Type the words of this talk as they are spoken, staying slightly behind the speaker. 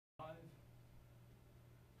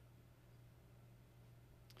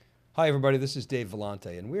Hi everybody, this is Dave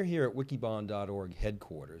Vellante, and we're here at wikibon.org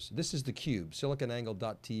headquarters. This is theCUBE,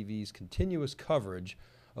 SiliconANGLE.tv's continuous coverage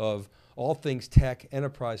of all things tech,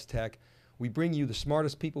 enterprise tech. We bring you the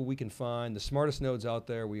smartest people we can find, the smartest nodes out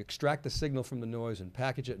there. We extract the signal from the noise and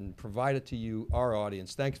package it and provide it to you, our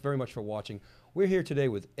audience. Thanks very much for watching. We're here today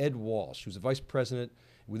with Ed Walsh, who's the Vice President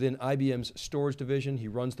within IBM's storage division. He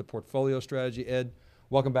runs the portfolio strategy. Ed,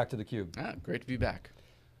 welcome back to theCUBE. Great to be back.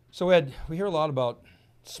 So Ed, we hear a lot about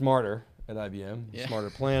Smarter at IBM, Yeah.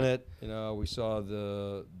 Smarter Planet. You know, we saw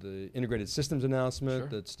the integrated systems announcement Sure.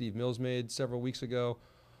 that Steve Mills made several weeks ago.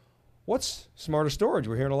 What's Smarter Storage?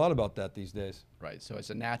 We're hearing a lot about that these days. Right, so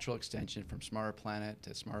it's a natural extension from Smarter Planet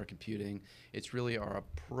to Smarter Computing. It's really our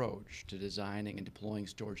approach to designing and deploying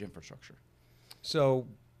storage infrastructure. So,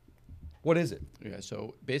 what is it? Yeah,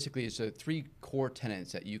 so basically it's three core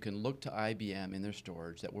tenets that you can look to IBM in their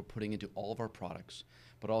storage that we're putting into all of our products,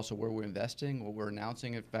 but also where we're investing, what we're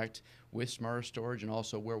announcing, in fact, with Smarter Storage, and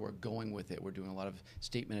also where we're going with it. We're doing a lot of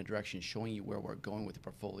statement of direction, showing you where we're going with the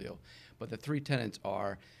portfolio. But the three tenets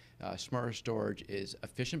are Smarter Storage is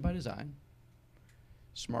efficient by design,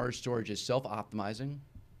 Smarter Storage is self-optimizing,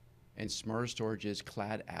 and Smarter Storage is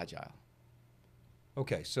cloud agile.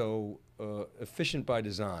 Okay, so efficient by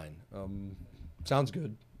design. Sounds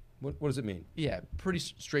good. What does it mean? Yeah, pretty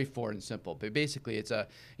straightforward and simple. But basically, it's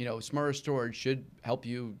Smarter Storage should help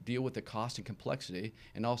you deal with the cost and complexity,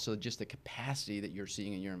 and also just the capacity that you're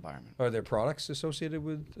seeing in your environment. Are there products associated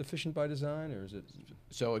with efficient by design, or is it?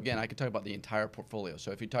 So again, I can talk about the entire portfolio.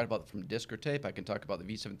 So if you talk about from disk or tape, I can talk about the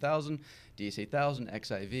V7000, DS8000,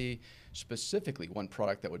 XIV. Specifically, one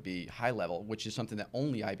product that would be high level, which is something that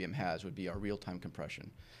only IBM has, would be our real-time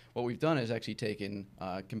compression. What we've done is actually taken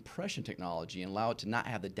compression technology and allow it to not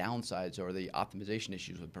have the downsides or the optimization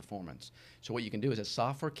issues with performance. So what you can do is a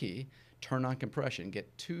software key, turn on compression,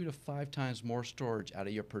 get 2 to 5 times more storage out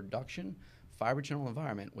of your production fiber channel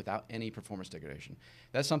environment without any performance degradation.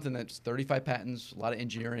 That's something that's 35 patents, a lot of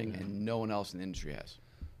engineering, and no one else in the industry has.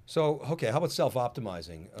 So, okay, how about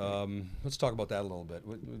self-optimizing? Let's talk about that a little bit.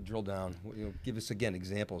 We'll drill down. Give us, again,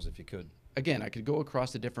 examples if you could. Again, I could go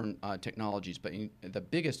across the different technologies, but the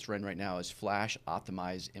biggest trend right now is flash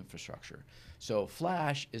optimized infrastructure. So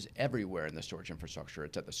flash is everywhere in the storage infrastructure.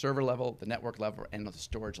 It's at the server level, the network level, and at the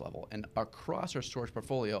storage level. And across our storage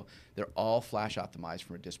portfolio, they're all flash optimized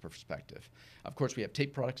from a disk perspective. Of course, we have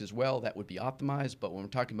tape products as well that would be optimized, but when we're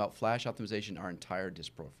talking about flash optimization, our entire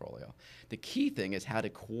disk portfolio. The key thing is how to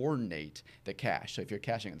coordinate the cache. So if you're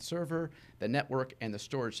caching on the server, the network, and the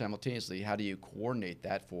storage simultaneously, how do you coordinate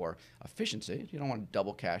that for efficiency? You don't want to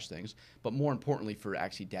double cache things, but more importantly for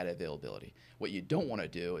actually data availability. What you don't want to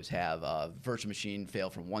do is have a virtual machine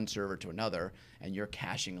fail from one server to another, and you're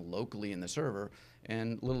caching locally in the server,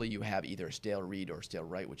 and literally you have either a stale read or a stale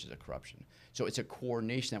write, which is a corruption. So it's a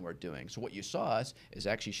coordination that we're doing. So what you saw us is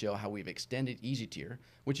actually show how we've extended Easy Tier,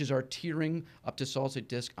 which is our tiering up to solid-state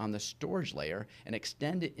disk on the storage layer, and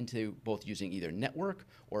extend it into both using either network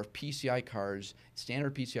or PCI cards,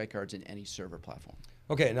 standard PCI cards in any server platform.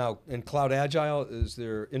 Okay, now, in Cloud Agile, is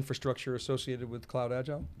there infrastructure associated with Cloud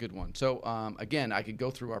Agile? Good one. So again, I could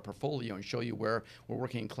go through our portfolio and show you where we're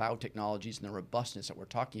working in cloud technologies and the robustness that we're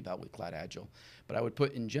talking about with Cloud Agile. But I would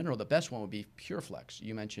put, in general, the best one would be PureFlex.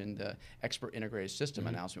 You mentioned the expert integrated system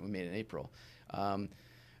announcement we made in April.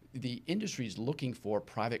 The industry is looking for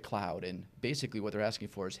private cloud, and basically what they're asking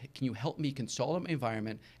for is, can you help me consolidate my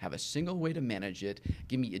environment, have a single way to manage it,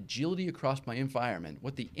 give me agility across my environment?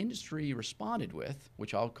 What the industry responded with,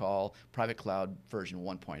 which I'll call private cloud version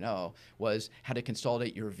 1.0, was how to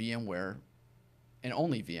consolidate your VMware and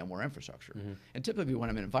only VMware infrastructure. And typically when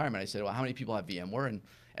I'm in an environment, I say, well, how many people have VMware? And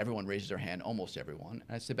everyone raises their hand, almost everyone.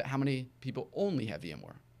 And I say, but how many people only have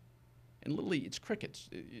VMware? And literally, it's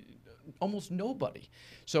crickets, almost nobody.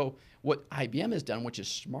 So what IBM has done, which is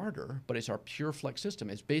smarter, but it's our PureFlex system,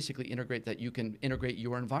 is basically integrate that you can integrate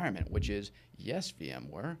your environment, which is, yes,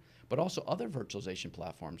 VMware, but also other virtualization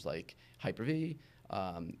platforms like Hyper-V,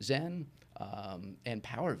 Xen, and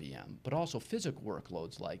PowerVM, but also physical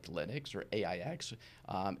workloads like Linux or AIX,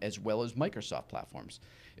 as well as Microsoft platforms.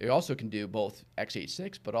 It also can do both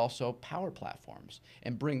x86, but also Power platforms,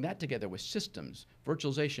 and bring that together with systems,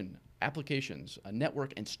 virtualization, applications, a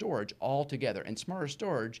network, and storage all together. And Smarter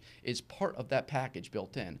Storage is part of that package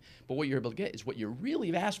built in. But what you're able to get is what you really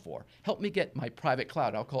have asked for. Help me get my private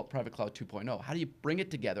cloud. I'll call it Private Cloud 2.0. How do you bring it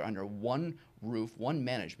together under one roof, one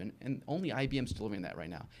management? And only IBM's delivering that right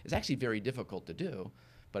now. It's actually very difficult to do,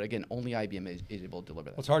 But again, only IBM is able to deliver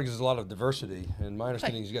that. Well, it's hard because there's a lot of diversity, and my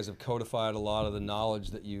understanding is you guys have codified a lot of the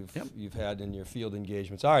knowledge that you've had in your field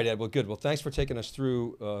engagements. All right, Ed. Well, good. Well, thanks for taking us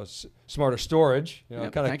through smarter storage. You know,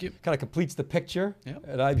 thank you. Kind of completes the picture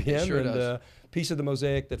at IBM, It sure and does. Piece of the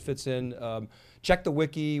mosaic that fits in. Check the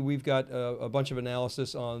wiki. We've got a bunch of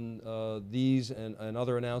analysis on these and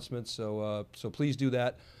other announcements. So please do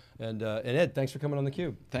that. And Ed, thanks for coming on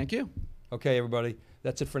theCUBE. Thank you. Okay, everybody.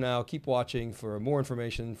 That's it for now. Keep watching for more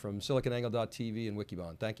information from SiliconANGLE.tv and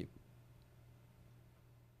Wikibon. Thank you.